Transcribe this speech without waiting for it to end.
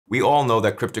We all know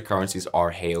that cryptocurrencies are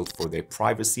hailed for their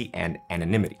privacy and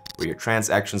anonymity, where your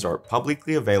transactions are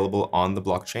publicly available on the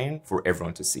blockchain for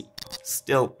everyone to see.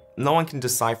 Still, no one can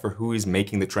decipher who is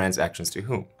making the transactions to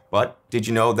whom. But did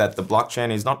you know that the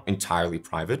blockchain is not entirely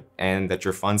private and that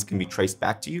your funds can be traced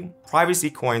back to you? Privacy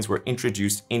coins were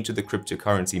introduced into the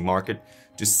cryptocurrency market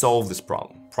to solve this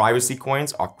problem. Privacy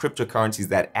coins are cryptocurrencies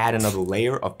that add another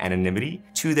layer of anonymity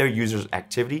to their users'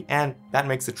 activity, and that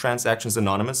makes the transactions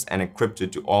anonymous and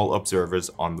encrypted to all observers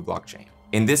on the blockchain.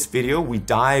 In this video, we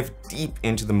dive deep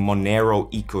into the Monero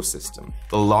ecosystem,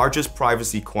 the largest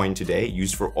privacy coin today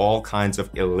used for all kinds of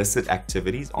illicit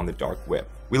activities on the dark web.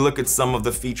 We look at some of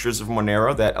the features of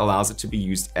Monero that allows it to be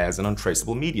used as an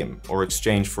untraceable medium or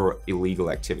exchange for illegal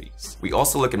activities. We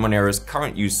also look at Monero's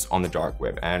current use on the dark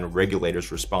web and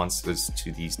regulators' responses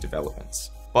to these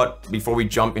developments. But before we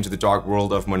jump into the dark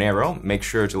world of Monero, make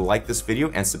sure to like this video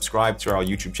and subscribe to our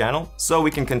YouTube channel so we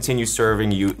can continue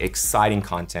serving you exciting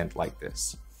content like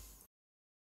this.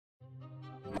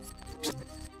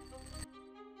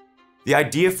 The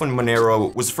idea for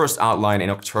Monero was first outlined in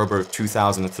October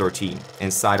 2013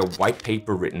 inside a white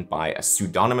paper written by a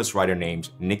pseudonymous writer named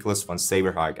Nicholas von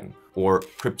Saberhagen, or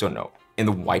CryptoNote. In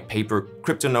the white paper,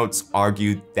 CryptoNotes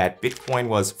argued that Bitcoin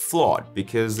was flawed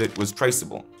because it was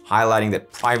traceable, highlighting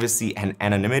that privacy and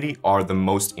anonymity are the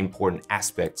most important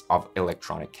aspects of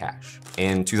electronic cash.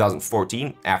 In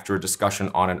 2014, after a discussion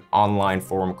on an online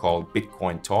forum called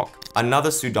Bitcoin Talk, another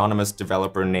pseudonymous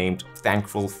developer named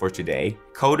Thankful for Today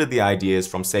coded the ideas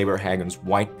from Saberhagen's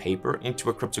white paper into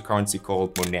a cryptocurrency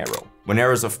called Monero.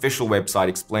 Monero's official website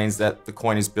explains that the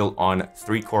coin is built on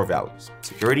 3 core values: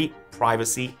 security,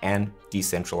 privacy, and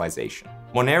decentralization.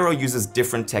 Monero uses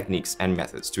different techniques and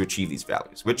methods to achieve these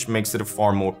values, which makes it a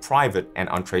far more private and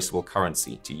untraceable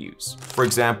currency to use. For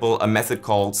example, a method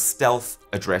called stealth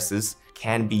addresses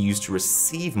can be used to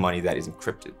receive money that is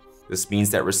encrypted. This means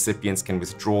that recipients can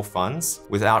withdraw funds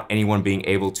without anyone being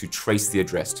able to trace the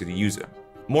address to the user.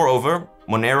 Moreover,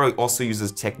 Monero also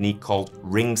uses a technique called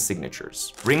ring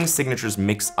signatures. Ring signatures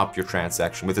mix up your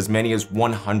transaction with as many as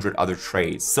 100 other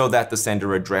trades so that the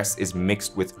sender address is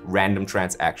mixed with random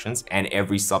transactions, and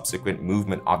every subsequent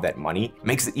movement of that money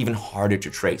makes it even harder to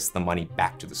trace the money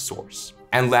back to the source.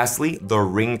 And lastly, the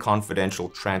ring confidential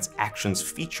transactions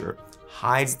feature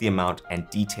hides the amount and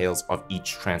details of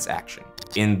each transaction.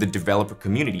 In the developer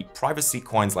community, privacy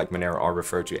coins like Monero are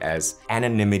referred to as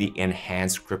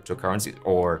anonymity-enhanced cryptocurrencies,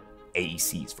 or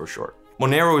AECs for short.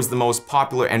 Monero is the most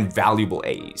popular and valuable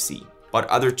AEC, but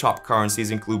other top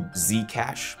currencies include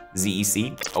Zcash,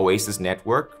 ZEC, Oasis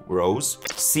Network, Rose,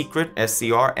 Secret,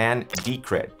 SCR, and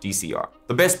Decred, DCR.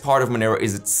 The best part of Monero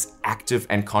is its active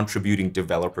and contributing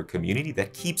developer community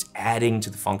that keeps adding to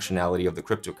the functionality of the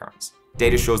cryptocurrency.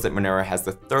 Data shows that Monero has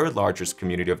the 3rd largest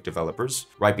community of developers,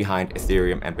 right behind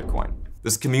Ethereum and Bitcoin.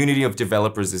 This community of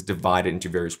developers is divided into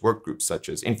various work groups such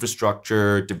as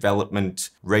infrastructure,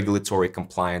 development, regulatory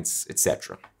compliance,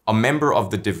 etc. A member of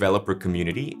the developer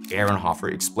community, Aaron Hoffer,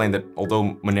 explained that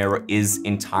although Monero is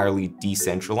entirely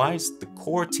decentralized, the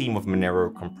core team of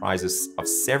Monero comprises of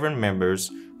 7 members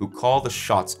who call the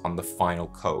shots on the final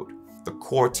code. The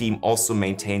core team also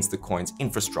maintains the coin's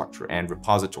infrastructure and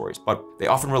repositories, but they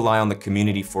often rely on the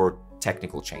community for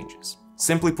technical changes.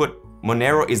 Simply put,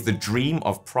 Monero is the dream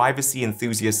of privacy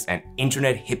enthusiasts and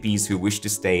internet hippies who wish to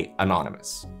stay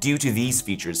anonymous. Due to these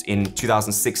features, in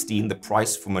 2016, the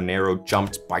price for Monero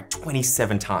jumped by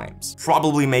 27 times,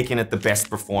 probably making it the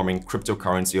best performing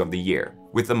cryptocurrency of the year.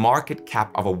 With a market cap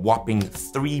of a whopping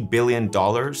 $3 billion,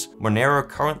 Monero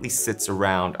currently sits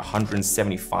around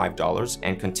 $175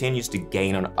 and continues to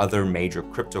gain on other major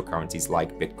cryptocurrencies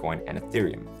like Bitcoin and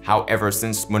Ethereum. However,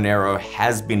 since Monero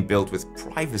has been built with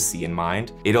privacy in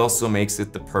mind, it also makes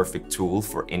it the perfect tool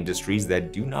for industries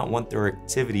that do not want their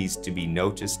activities to be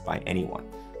noticed by anyone,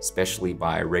 especially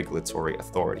by regulatory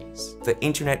authorities. The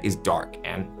internet is dark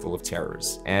and full of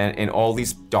terrors, and in all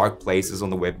these dark places on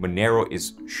the web, Monero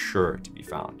is sure to be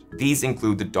found. These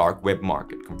include the dark web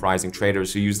market, comprising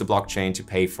traders who use the blockchain to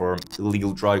pay for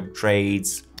illegal drug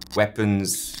trades,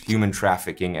 weapons, human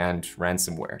trafficking, and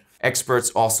ransomware. Experts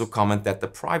also comment that the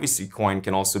privacy coin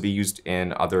can also be used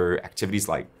in other activities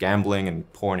like gambling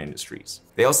and porn industries.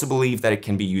 They also believe that it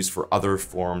can be used for other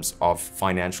forms of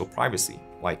financial privacy,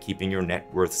 like keeping your net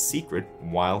worth secret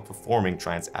while performing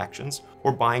transactions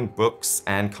or buying books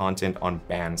and content on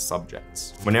banned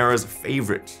subjects. Monero is a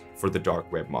favorite for the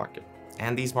dark web market.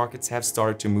 and these markets have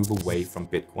started to move away from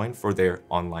Bitcoin for their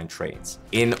online trades.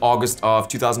 In August of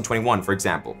 2021, for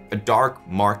example, a dark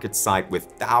market site with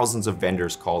thousands of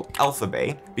vendors called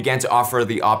Alphabay began to offer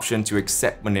the option to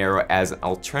accept Monero as an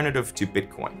alternative to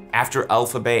Bitcoin. After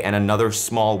Alphabay and another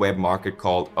small web market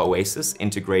called Oasis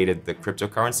integrated the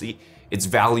cryptocurrency, its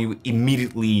value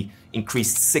immediately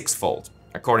increased sixfold.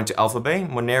 According to Alphabay,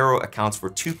 Monero accounts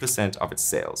for 2% of its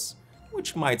sales,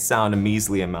 which might sound a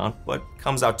measly amount, but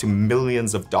comes out to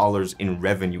millions of dollars in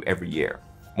revenue every year.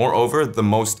 Moreover, the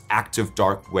most active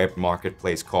dark web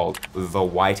marketplace called the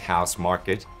White House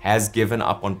Market has given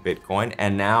up on Bitcoin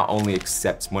and now only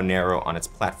accepts Monero on its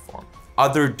platform.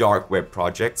 Other dark web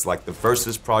projects like the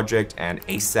Versus project and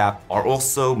ASAP are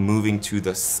also moving to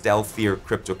the stealthier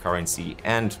cryptocurrency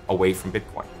and away from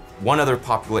Bitcoin. One other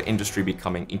popular industry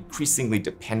becoming increasingly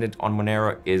dependent on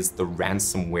Monero is the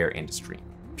ransomware industry.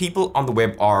 People on the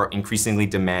web are increasingly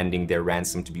demanding their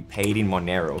ransom to be paid in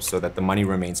Monero so that the money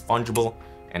remains fungible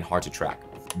and hard to track.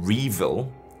 Revil,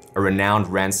 a renowned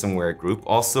ransomware group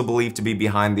also believed to be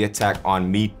behind the attack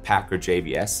on Meatpacker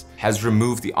JVS, has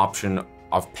removed the option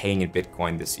of paying in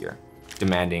Bitcoin this year,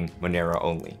 demanding Monero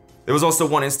only. There was also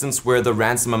one instance where the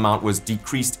ransom amount was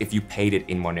decreased if you paid it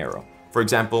in Monero. For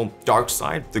example,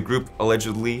 DarkSide, the group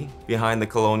allegedly behind the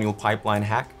Colonial Pipeline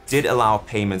hack, did allow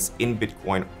payments in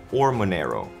Bitcoin or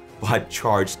Monero, but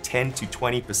charged 10 to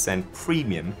 20%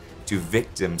 premium to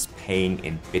victims paying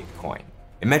in Bitcoin.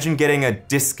 Imagine getting a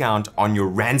discount on your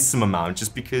ransom amount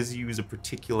just because you use a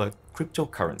particular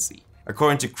cryptocurrency.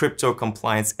 According to crypto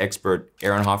compliance expert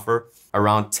Aaron Hoffer,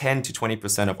 around 10 to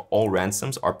 20% of all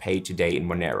ransoms are paid today in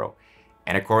Monero.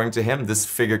 And according to him, this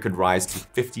figure could rise to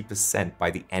 50%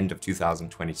 by the end of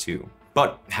 2022.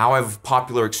 But how have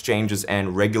popular exchanges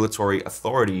and regulatory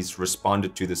authorities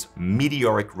responded to this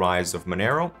meteoric rise of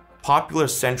Monero? Popular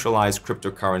centralized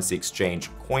cryptocurrency exchange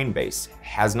Coinbase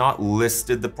has not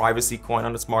listed the privacy coin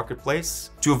on its marketplace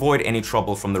to avoid any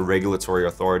trouble from the regulatory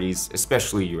authorities,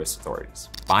 especially US authorities.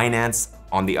 Binance,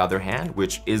 on the other hand,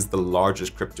 which is the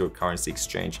largest cryptocurrency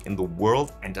exchange in the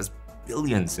world and does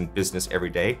billions in business every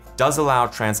day, does allow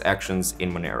transactions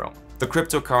in Monero. The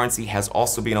cryptocurrency has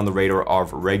also been on the radar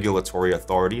of regulatory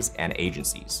authorities and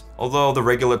agencies. Although the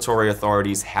regulatory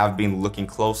authorities have been looking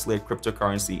closely at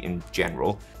cryptocurrency in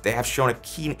general, they have shown a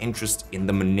keen interest in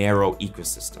the Monero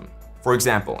ecosystem. For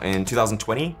example, in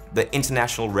 2020, the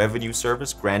International Revenue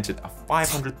Service granted a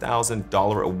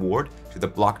 $500,000 award to the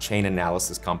blockchain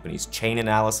analysis companies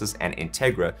Chainalysis and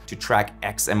Integra to track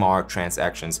XMR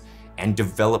transactions and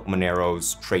develop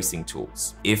Monero's tracing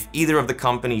tools. If either of the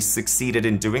companies succeeded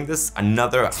in doing this,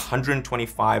 another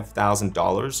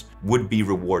 $125,000 would be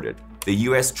rewarded. The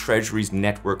US Treasury's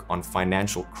Network on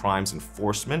Financial Crimes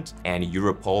Enforcement and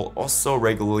Europol also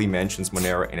regularly mentions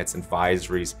Monero in its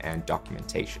advisories and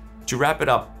documentation. To wrap it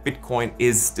up, Bitcoin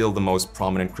is still the most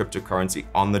prominent cryptocurrency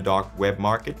on the dark web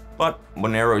market, but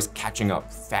Monero is catching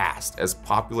up fast as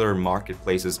popular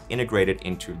marketplaces integrate it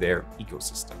into their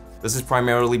ecosystem. This is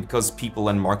primarily because people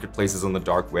and marketplaces on the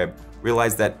dark web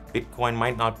realize that Bitcoin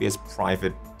might not be as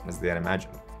private as they had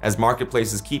imagined. As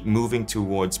marketplaces keep moving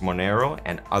towards Monero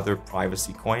and other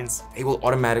privacy coins, they will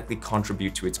automatically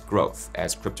contribute to its growth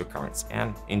as cryptocurrency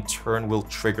and in turn will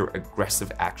trigger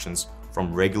aggressive actions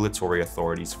from regulatory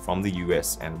authorities from the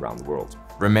US and around the world.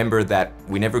 Remember that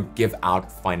we never give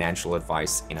out financial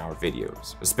advice in our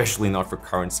videos, especially not for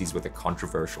currencies with a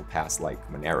controversial past like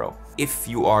Monero. If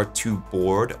you are too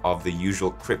bored of the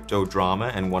usual crypto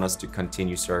drama and want us to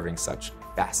continue serving such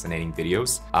fascinating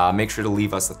videos, make sure to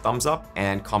leave us a thumbs up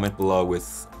and comment below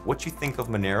with what you think of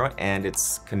Monero and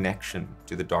its connection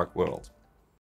to the dark world.